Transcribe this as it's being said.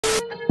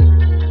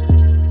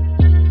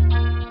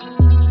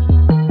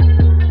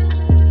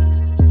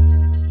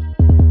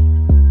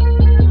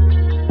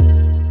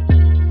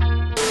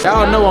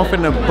Y'all know I'm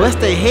finna bust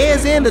their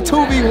heads in the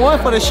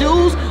 2v1 for the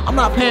shoes. I'm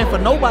not paying for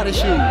nobody's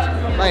shoes.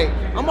 Like,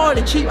 I'm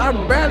already cheap. I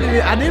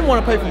didn't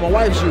want to pay for my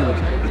wife's shoes.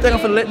 You think I'm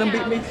finna let them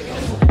beat me?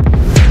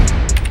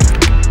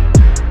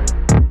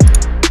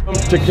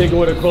 To kick it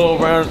with a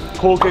cool around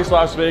CoolKicks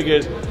Las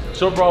Vegas.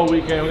 Super Bowl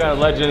weekend. We got a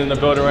legend in the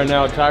building right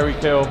now,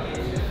 Tyreek.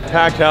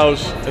 Packed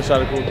house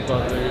inside of CoolKicks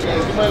Las Vegas.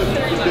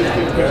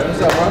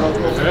 What's up, bro?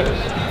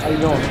 How you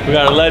doing? We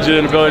got a legend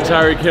in the building,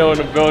 Tyreek in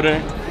the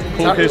building.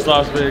 CoolKicks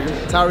Las Vegas.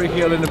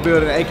 Tyreek in the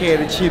building, aka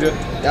the Cheetah.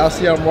 Y'all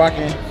see I'm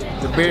rocking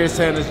the Barry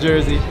Sanders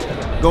jersey.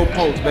 Go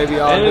Pokes, baby,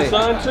 all day. And his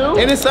sign too?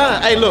 And his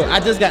sign. Hey, look, I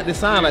just got this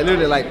sign like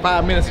literally like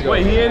 5 minutes ago.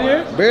 Wait, he in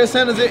here? Barry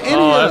Sanders in here.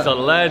 Oh, that's a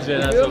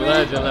legend. That's a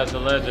legend. That's a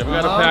legend. We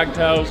got a packed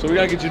house, so we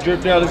gotta get you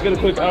dripped out. Let's get a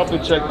quick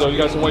outfit check though. You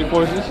got some white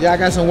forces? Yeah, I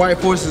got some white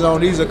forces on.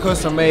 These are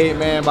custom made,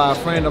 man, by a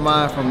friend of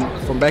mine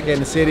from back in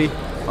the city.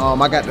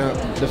 I got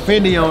the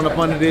Fendi on up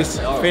under this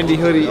Fendi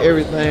hoodie,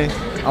 everything.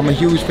 I'm a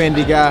huge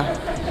Fendi guy.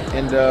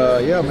 And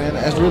yeah, man,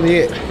 that's really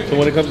it. So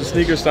when it comes to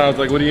sneaker styles,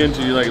 like what are you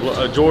into? You like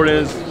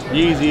Jordans,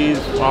 Yeezys,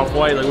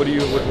 Off-White? Like what do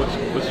you?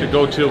 What's your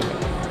go-to?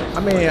 I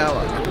mean,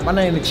 my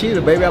name is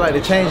Cheetah, baby. I like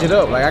to change it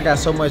up. Like I got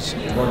so much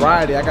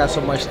variety, I got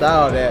so much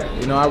style that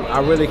I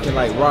really can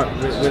like rock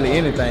really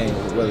anything.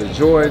 Whether it's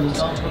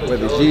Jordans,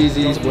 whether it's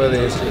Yeezys, whether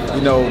it's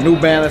New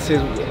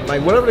Balances,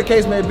 like whatever the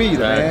case may be,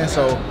 man.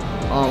 So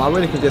I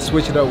really can just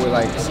switch it up with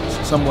like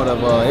somewhat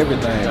of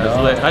everything.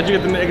 How'd you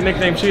get the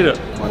nickname Cheetah?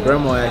 My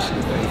grandma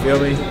actually, you feel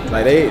me?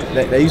 Like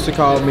they used to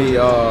call me,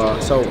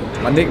 so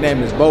my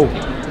nickname is Bo,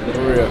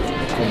 for real,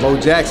 from Bo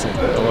Jackson.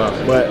 Oh,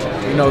 wow. But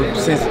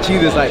since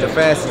Cheetah's like the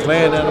fastest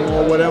land animal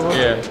or whatever,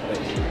 yeah.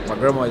 My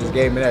grandma just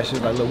gave me that. She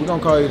was like, look, we're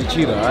gonna call you the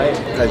Cheetah, all right?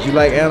 Because you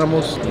like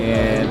animals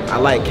and I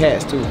like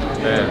cats too.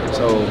 Yeah.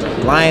 So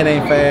lion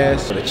ain't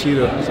fast, the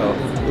cheetah, so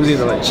it was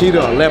either like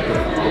cheetah or leopard.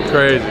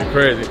 Crazy,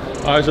 crazy.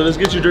 All right, so let's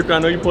get you dripped. I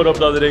know you pulled up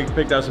the other day,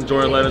 picked out some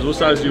Jordan 11s. What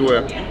size do you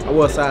wear? I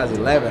wear size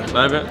 11.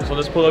 11? So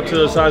let's pull up to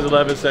the size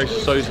 11 section,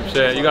 show you some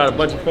shit. You got a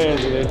bunch of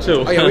fans in there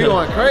too. Oh yeah, we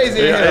going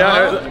crazy.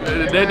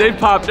 They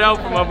popped out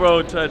for my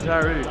bro,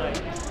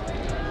 Tyreek.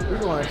 We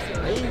going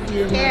crazy.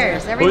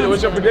 Cares.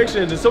 What's your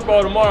prediction? The Super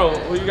Bowl tomorrow.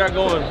 Who you got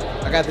going?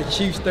 I got the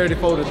Chiefs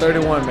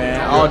 34-31, man,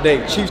 all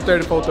day. Chiefs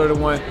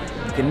 34-31.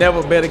 You can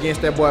never bet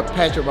against that boy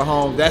Patrick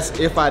Mahomes. That's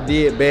if I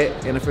did bet.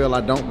 NFL,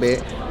 I don't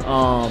bet.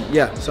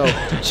 Yeah, so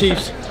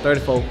Chiefs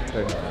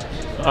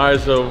 34-31. All right,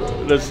 so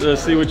let's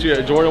see what you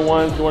got. Jordan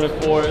 1s, Jordan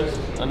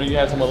 4s. I know you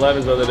had some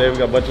 11s the other day. We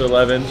got a bunch of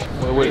 11s.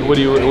 What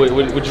you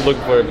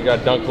looking for? We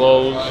got dunk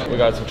lows. We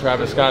got some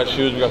Travis Scott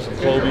shoes. We got some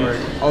Kobe.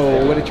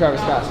 Oh, where did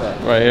Travis Scott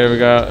at? Right here, we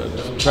got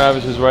some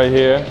Travis's right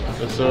here.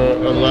 It's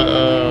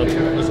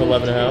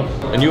 11 and a half.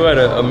 And you had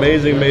an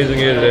amazing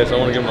year today, so I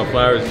want to give my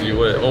flowers to you.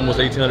 What, almost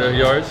 1,800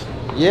 yards?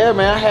 Yeah,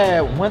 man, I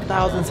had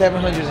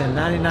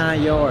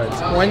 1,799 yards.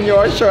 1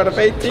 yard short of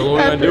 1,800. So what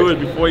we're gonna do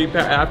is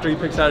after he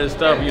picks out his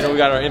stuff, we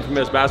got our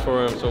infamous basketball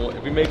room. So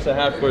if he makes a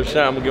half-court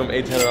shot, I'm gonna give him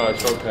 $1,800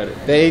 stroke credit.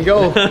 There you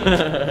go.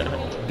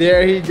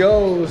 There he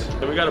goes.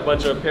 We got a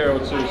bunch of apparel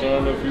too, so I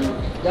don't know if you.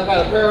 Y'all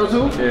got apparel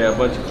too? Yeah, a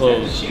bunch of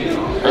clothes. I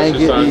ain't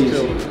get these.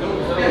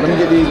 Let me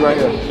get these right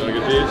here. You wanna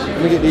get these?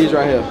 Let me get these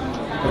right here,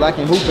 cause I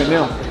can hoop in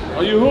them.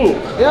 Oh, you hoop?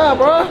 Yeah,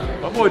 bro.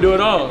 My boy do it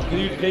all. Can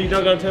you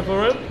dunk on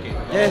 10-foot rim?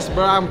 Yes,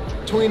 bro. I'm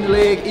between the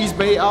leg, East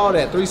Bay, all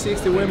that.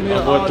 360 windmill.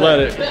 My boy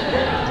athletic.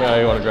 Yeah,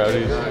 you wanna grab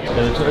these?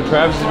 And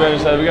Travis is right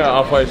inside. We got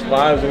Off-White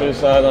 5s on the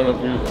inside. I don't know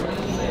if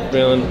you're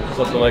feeling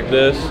something like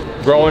this.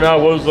 Growing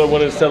up, what was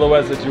one of the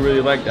silhouettes that you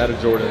really liked out of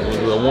Jordan? Was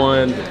it the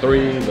 1, the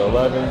 3, the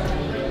 11?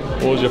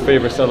 What was your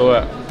favorite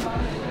silhouette?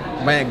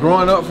 Man,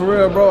 growing up for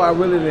real, bro, I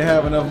really didn't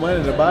have enough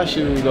money to buy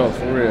shoes though,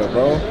 for real,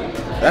 bro.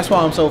 That's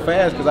why I'm so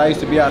fast, because I used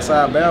to be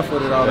outside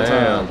barefooted all the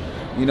time.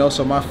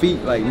 So my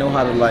feet like know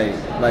how to like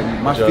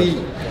my feet,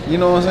 you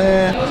know what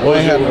I'm saying? So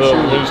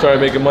when you started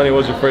making money, what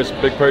was your first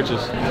big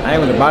purchase? I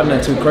ain't really buy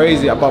nothing too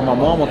crazy. I bought my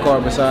mom a car.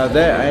 Besides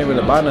that, I ain't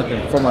really buy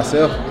nothing for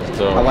myself.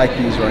 So I like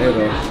these right here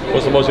though.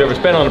 What's the most you ever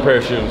spent on a pair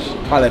of shoes?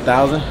 Probably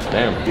 1,000.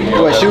 Damn.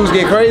 What, shoes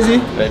get crazy?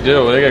 They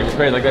do. They get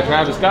crazy. Like that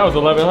Travis Scott was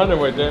 1,100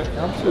 right there.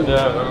 I don't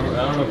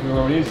know if you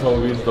remember these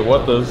Kobe's, the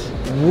Whattas.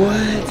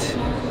 What?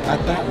 I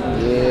thought.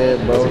 Yeah,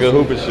 bro. That's a good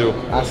hooping shoe.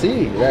 I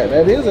see.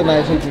 That is a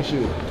nice hooping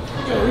shoe.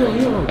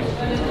 Yo.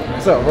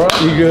 What's up, bro?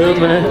 You good,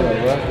 man?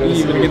 Bro? You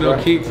ain't finna get no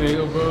kicks in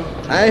here, bro.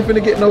 I ain't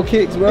finna get no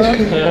kicks, bro.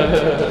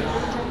 It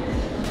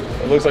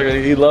looks like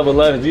he love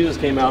 11s. These just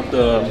came out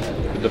the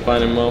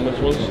defining moments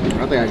ones.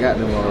 I think I got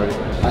them already.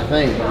 I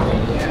think.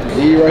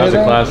 These right That's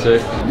here, a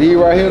classic. These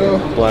right here, though.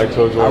 Black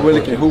toe Jordan. I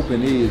really can hoop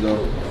in these,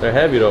 though. They're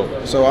heavy, though.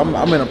 So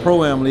I'm in a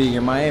Pro-Am league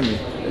in Miami.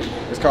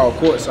 It's called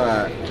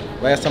Courtside.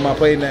 Last time I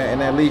played in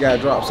that league, I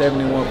dropped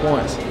 71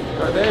 points.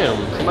 God damn.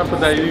 Somebody put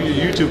that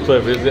YouTube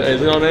clip. Is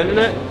it on the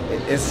internet?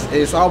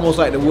 It's almost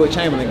like the Wood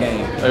Chamberlain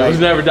game. It was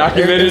never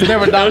documented. It was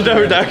never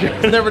documented.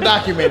 It was never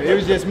documented. It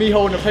was just me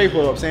holding the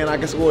paper up saying I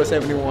can score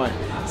 71.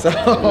 So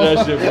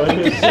that shit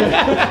funny.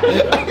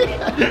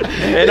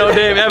 Ain't no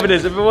damn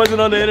evidence. If it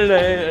wasn't on the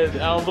internet,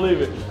 I don't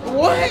believe it.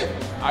 What?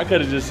 I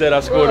could have just said I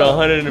scored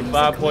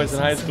 105 points in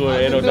high school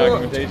and ain't no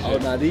documentation. Oh,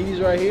 now these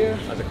right here.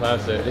 That's a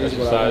classic. These That's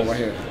what I size. want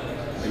right here.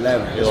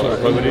 11. You want to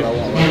play with these?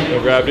 You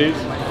grab these?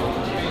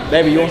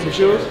 Baby, you want some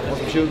shoes? Want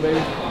some shoes, baby?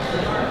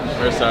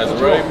 Her size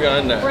is right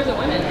behind that. Where's the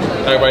women?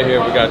 Right here,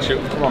 we got you.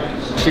 Come on.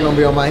 She gonna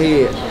be on my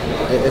head.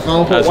 If I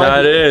don't put That's white, how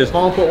it is. If I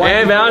don't put white,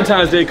 and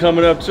Valentine's Day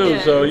coming up too,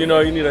 Yeah. so you know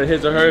you need a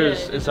his or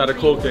hers inside of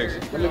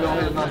CoolKicks. I'm gonna go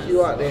ahead and knock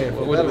you out there.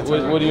 For What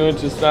Valentine's. are you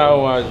into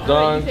style-wise? You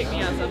Don? pick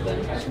me on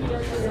something.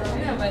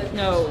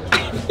 No.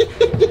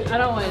 I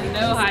don't want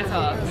no high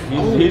tops.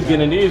 He's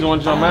getting these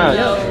ones on mad.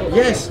 No.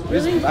 Yes.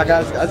 Really? I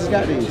just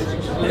got these.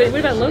 But what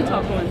about low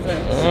top ones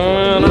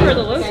though? These are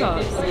the low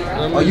tops.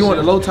 Oh, you want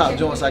the low top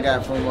joints I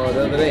got from the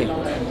other day?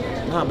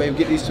 Nah, baby,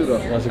 get these two though.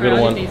 That's a good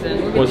Alright, one. I'll get these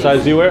in. What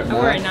size do you wear? I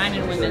wear a 9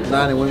 in women.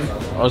 9 in women.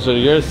 Oh, so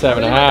yours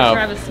 7.5.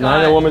 Travis Scott.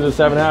 9 in women's is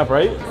 7.5,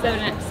 right?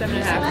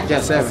 7.5.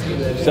 Got 7.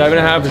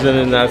 7.5 is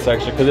in that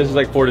section because this is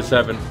like 4 to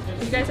 7.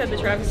 You guys have the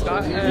Travis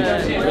Scott. We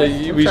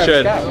Travis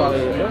should. Scott probably.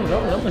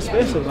 Them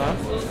expensive, huh?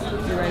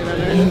 You're right about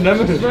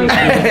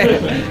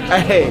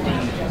that. Hey,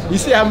 you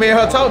see how me and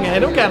her talking? Hey,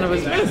 them kind of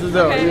expensive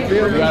though. You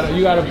feel me?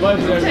 You got a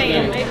budget. They pay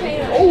it.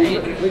 Oh,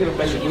 look at the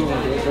baby blue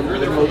one.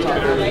 The low top.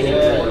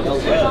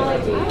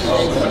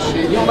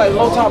 You don't like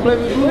low top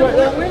baby blue right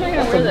there? When am I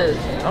gonna wear those?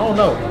 I don't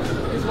know.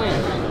 Just when? I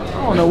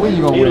don't know when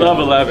you gonna You wear. love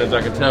 11s,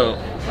 I can tell.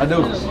 I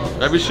do.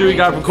 Every shoe you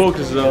got from CoolKicks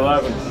is an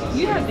 11.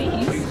 You have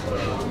these.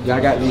 Yeah, I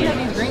got You these.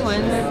 have these green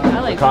ones. I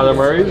like Kyler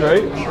these. Murray's,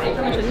 right?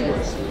 How much are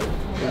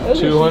these?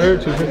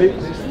 200, 250?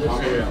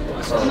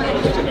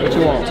 What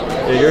you want?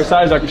 Yeah, your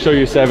size, I can show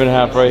you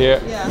 7.5 right here.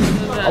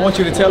 Yeah. I want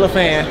you to tell a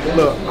fan.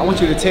 Look, I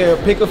want you to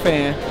pick a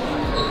fan.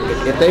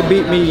 If they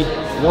beat me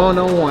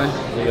one-on-one,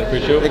 You get a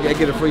free shoe? they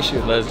get a free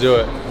shoe. Let's do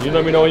it. You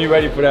let me know when you're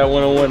ready for that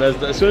one-on-one.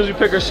 As soon as you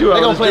pick a shoe, They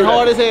gonna play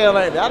hard as hell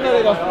like that. I know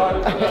they gonna.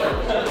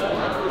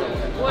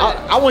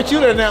 I want you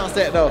to announce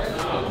that though.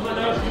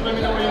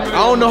 I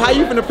don't know how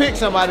you finna pick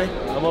somebody.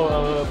 I'm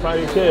a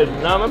probably a kid.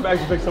 Nah, I'm about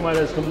to pick somebody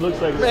that looks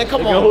like Man,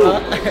 come like on, a bro.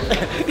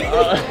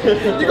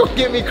 hoop. You gonna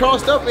get me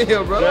crossed up in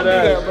here, bro. Don't do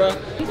that, bro.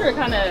 These are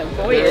kind of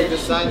boyish. The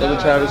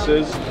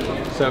Travis's,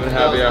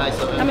 7.5, yeah.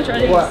 How much are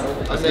these? What?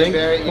 I think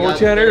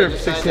 1,400 or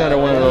 1,600,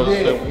 one of those.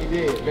 He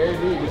did. Very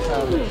good.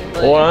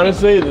 Well,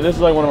 honestly, this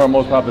is like one of our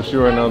most popular shoes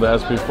right now, the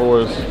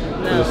SP4s.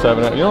 The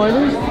 7.5. You know what I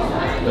mean?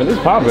 Man, this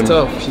popping.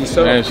 Tough. She's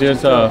tough. Man, she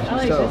is tough. I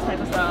like this type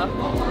of stuff.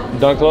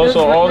 Dunk low, so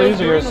all these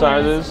are your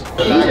sizes. These are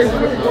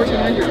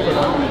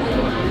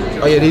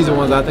 1,400. Oh yeah, these are the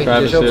ones I think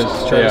Travis's, Travis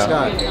yeah.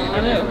 Scott. I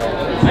know. I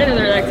know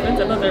they're that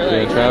expensive. I thought they were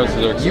Yeah, like. Travis's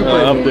are You up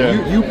play me. there.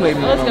 You play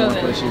me Let's go one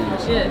for the then.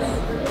 shoes. Yes.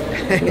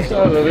 What size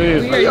are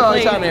these? We You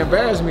always playing. trying to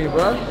embarrass me,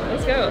 bro.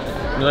 Let's go.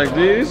 You like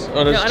these? Oh,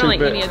 No, that's I too don't like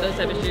big. any of those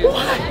type of shoes.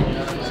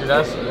 See,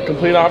 that's the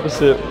complete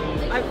opposite.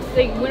 Like,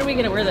 when are we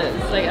gonna wear those?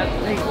 Like at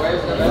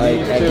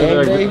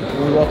game day,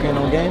 when we walk in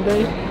on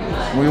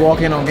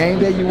game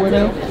day, you wear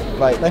them.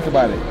 Like think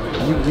about it.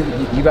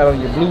 You got on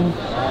your blue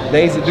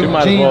Daisy You Duke might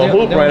as jeans, well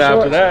hoop them right shorts.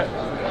 after that.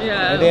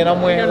 Yeah. And then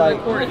I'm wearing, we gotta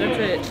like- record it, that's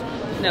it.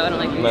 No, I don't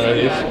like these. None of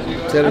these.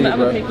 Telling you, I'm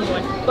a bro. picky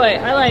one. But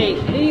I like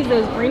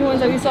those green ones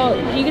that we saw.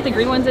 Can you get the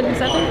green ones in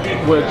seven?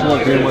 Which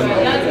one? Green one?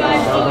 That's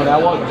nice.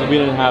 That one? We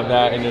didn't have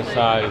that in your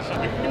size.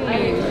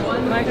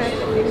 Mike, I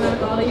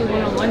call you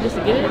one-on-one just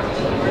to get it.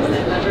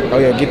 Oh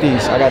yeah, get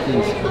these. I got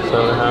these.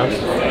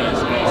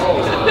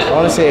 7.5. I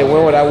want to say,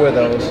 when would I wear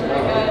those?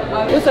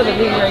 What's up with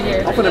these right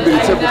here? I'm gonna be the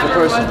typical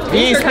person. You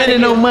ain't spending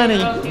no money.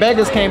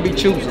 Beggars can't be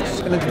choosers.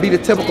 I'm gonna be the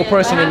typical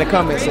person in the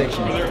comment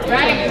section.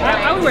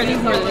 I would wear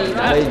these more than these.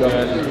 There you go.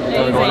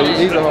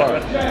 These are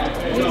hard.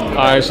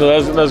 All right, so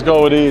let's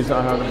go with these.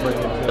 I'll have to bring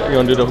it. You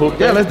gonna do the hoop?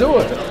 Yeah, thing? let's do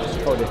it.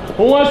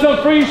 Who wants some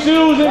free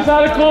shoes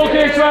inside of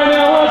CoolKicks right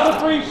now? Who wants some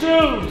free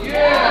shoes?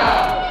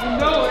 Yeah, you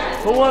know it.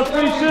 Who wants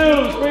free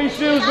shoes? Free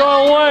shoes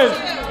going once.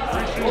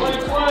 Going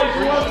twice.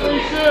 Who wants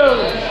free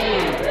shoes?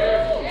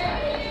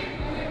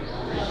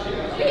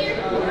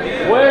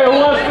 Where? Who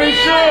wants free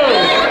shoes?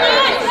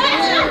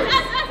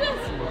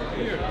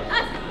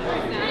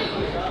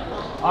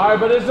 All right,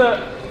 but it's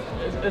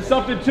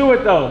something to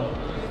it though.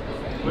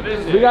 What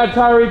is it? We got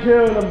Tyreek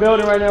Hill in the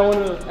building right now,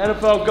 one of the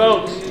NFL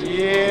GOATs.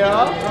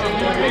 Yeah.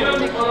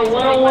 On a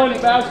one-on-one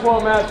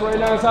basketball match right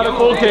now inside of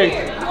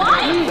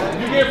CoolKicks.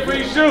 You get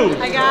free shoes.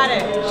 I got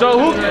it. So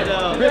who can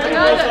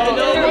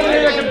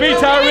beat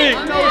Tyreek?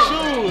 No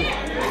shoes.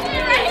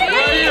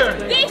 Right here.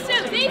 These two.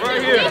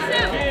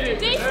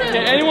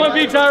 Can anyone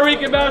beat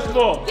Tyreek in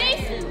basketball?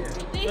 Let's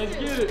Let's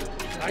get it.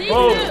 These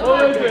Who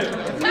is it?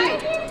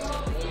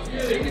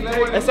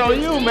 It's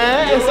on you,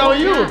 man. It's on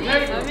you.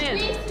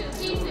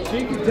 She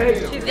can take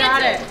it. She's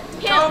got it.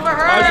 Over All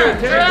right, so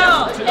take it.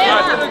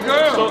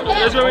 So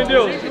that's what we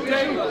do.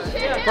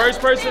 First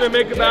person to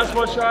make a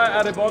basketball shot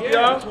out of both of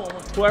y'all,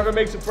 whoever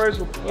makes it first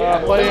will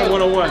play in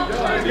one-on-one.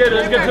 Let's get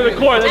to the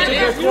court. Let's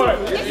get to the court.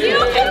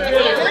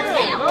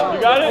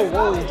 You got it?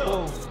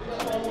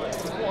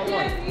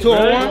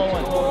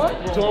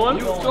 2-on-1.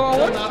 2-on-1?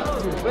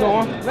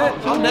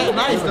 I'm that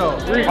nice though.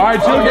 All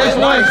right, two against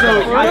one. So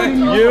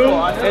you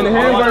and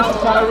him versus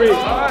Tyreek.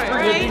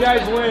 If you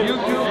guys win, you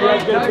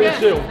guys get a free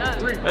shoe.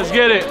 Let's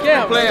get it.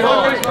 Yeah, play it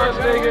hard.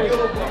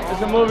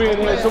 It's a movie in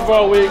here, Super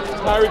Bowl week.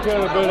 Tyreek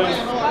in the building.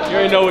 You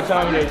already know what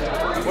time it is.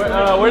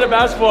 Where the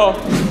basketball?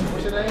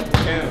 What's your name?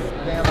 Cam.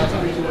 Nice to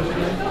meet you. What's your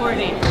name?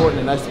 Courtney.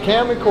 Courtney. Nice to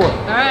Cam and Courtney.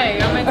 All right,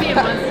 you're on my team.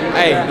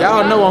 Hey,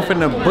 y'all know I'm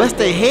finna bust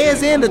their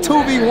heads in the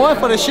 2v1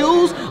 for the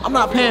shoes. I'm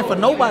not paying for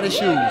nobody's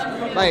shoes.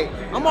 Like,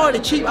 I'm already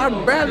cheap. I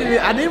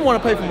didn't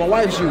want to pay for my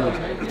wife's shoes.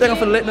 You think I'm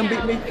finna let them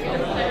beat me?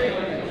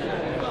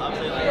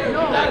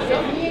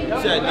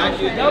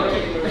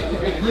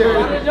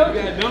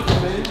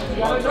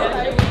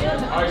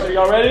 Alright, so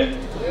y'all ready?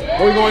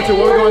 Where we going to?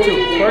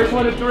 First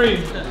one to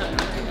 3.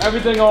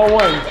 Everything all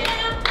one.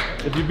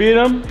 If you beat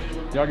them,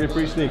 y'all get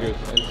free sneakers.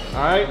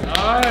 Alright? So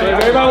if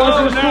everybody wants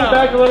to scoot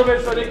back a little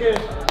bit so they can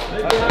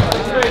have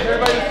some space.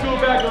 Everybody just scoot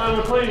back a little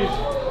bit, please.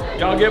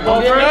 Y'all get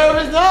ball first?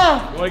 Nervous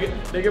now.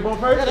 They get ball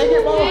first? Yeah, they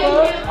get ball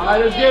first.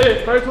 Alright, let's get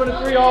it. First one to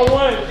 3, all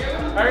one.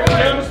 Alright, give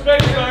them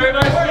space so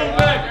everybody scoot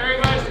back.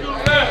 Everybody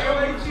scoot back.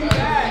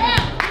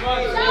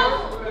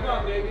 Come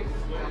on, baby.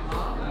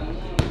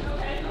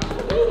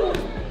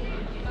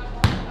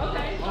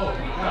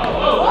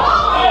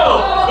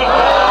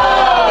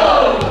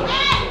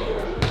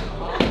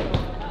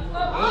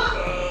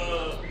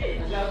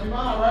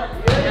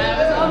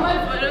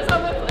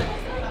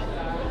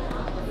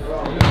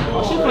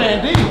 She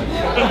playing D. You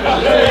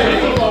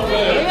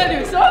gotta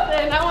do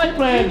something. I want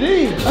Playing D.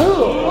 Oh.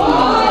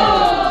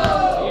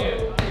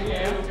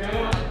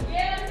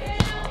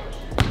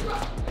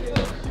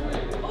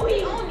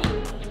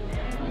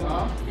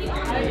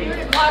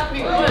 block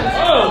me once.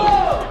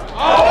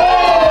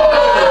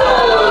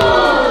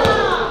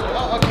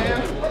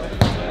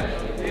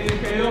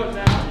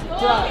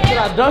 Should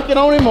I dunk it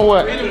on him or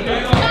what?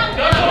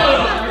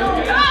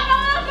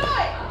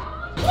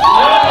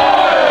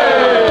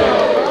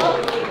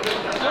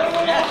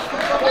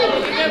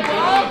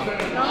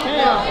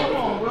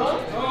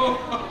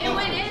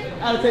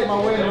 I gotta take my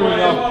wedding ring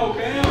off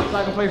so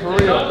I can play for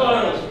real.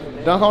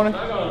 Dunk on it?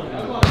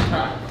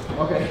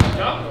 Okay.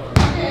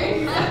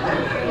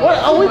 What?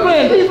 Are we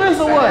playing defense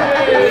or what?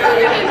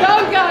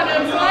 Dunk on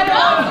him. Slide it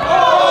off.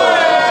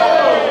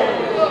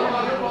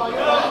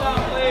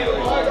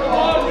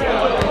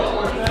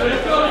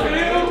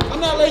 I'm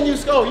not letting you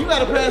score. You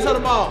gotta pass her the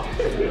ball.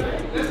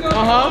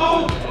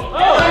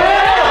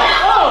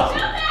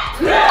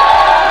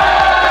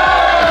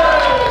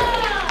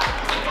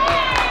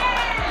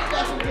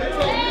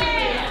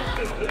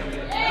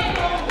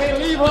 Can't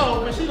leave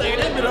her when she like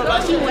that bit up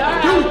like she went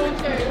to do.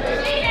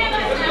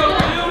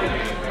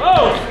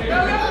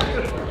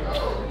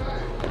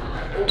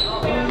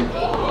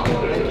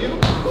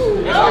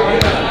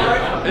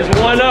 It's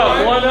one up.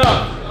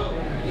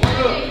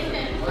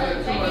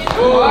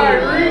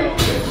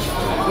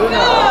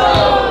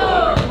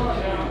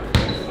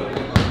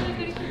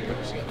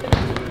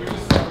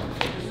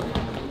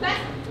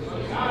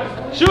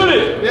 Shoot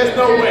it! There's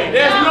no way.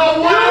 There's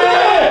no way!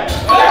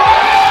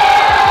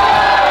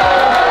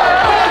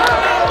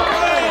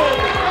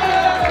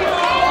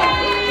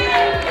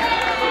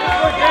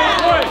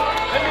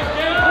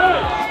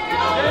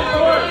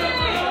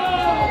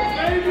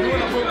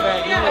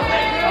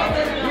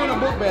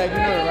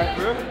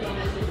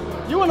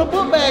 You in a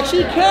book bag,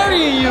 she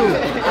carrying you.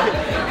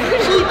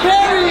 She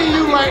carrying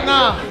you right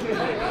now.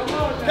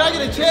 Can I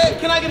get a check?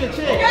 Can I get a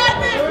check?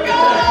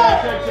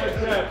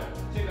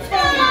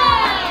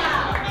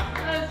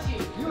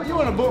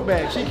 You in a book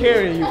bag, she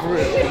carrying you for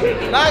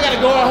real. Now I gotta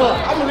go on her.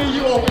 I'm gonna leave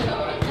you open.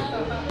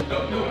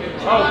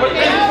 Oh, but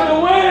this is for the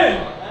win!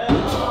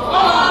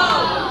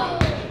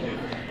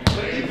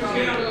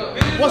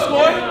 What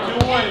score?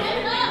 2-1.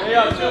 They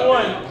up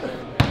 2-1.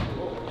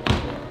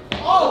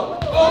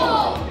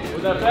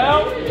 Was that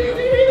foul?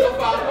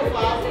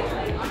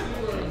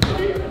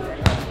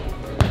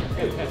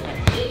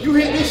 You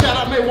hit this shot, I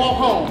may walk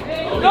home.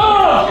 No!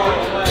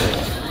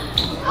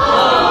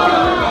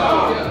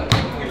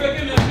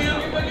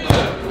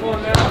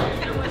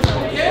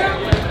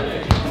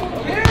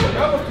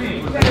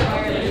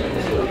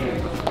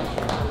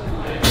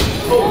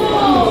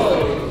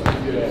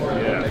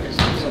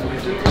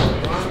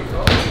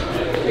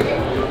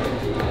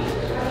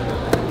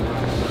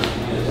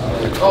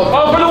 Oh,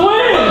 for the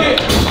win!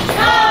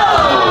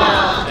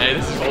 Hey,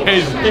 this is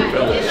crazy.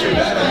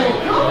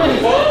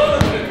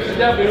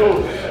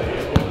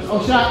 Oh,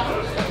 shot.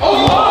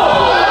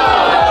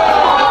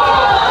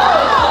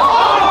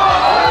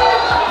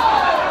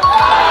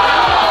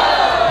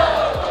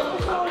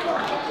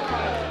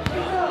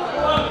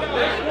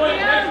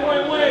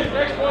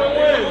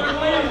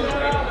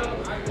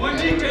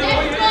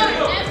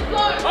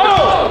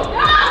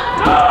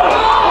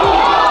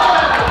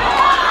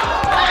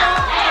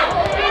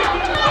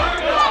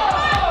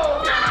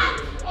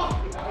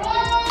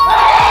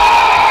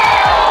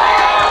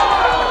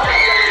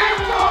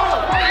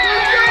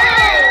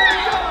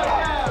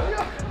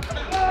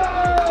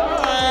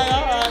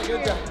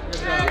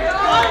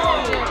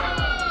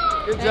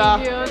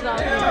 Thank you. It was awesome.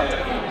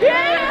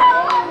 Yeah!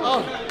 Oh,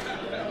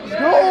 let's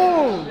go!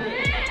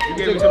 You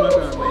gave it to my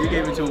son, but you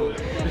gave it to him.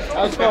 I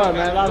That was fun,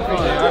 man. A lot of fun.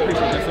 I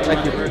appreciate it.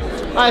 Thank you.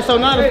 All right, so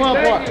now the fun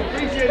part. The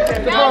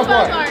fun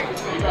part.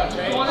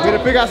 We're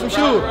gonna pick out some shoes.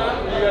 You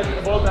guys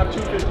both have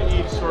 250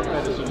 each short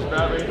medicine. So just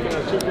grab anything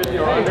that's 250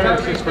 or under.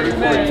 It's just for you.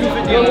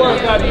 250. Good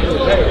work, not easy.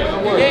 Hey,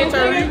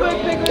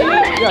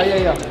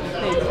 Yeah.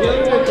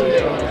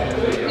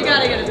 You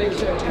gotta get a big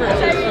shirt.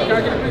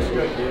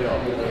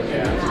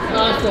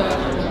 Awesome.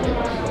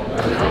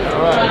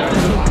 All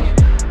right.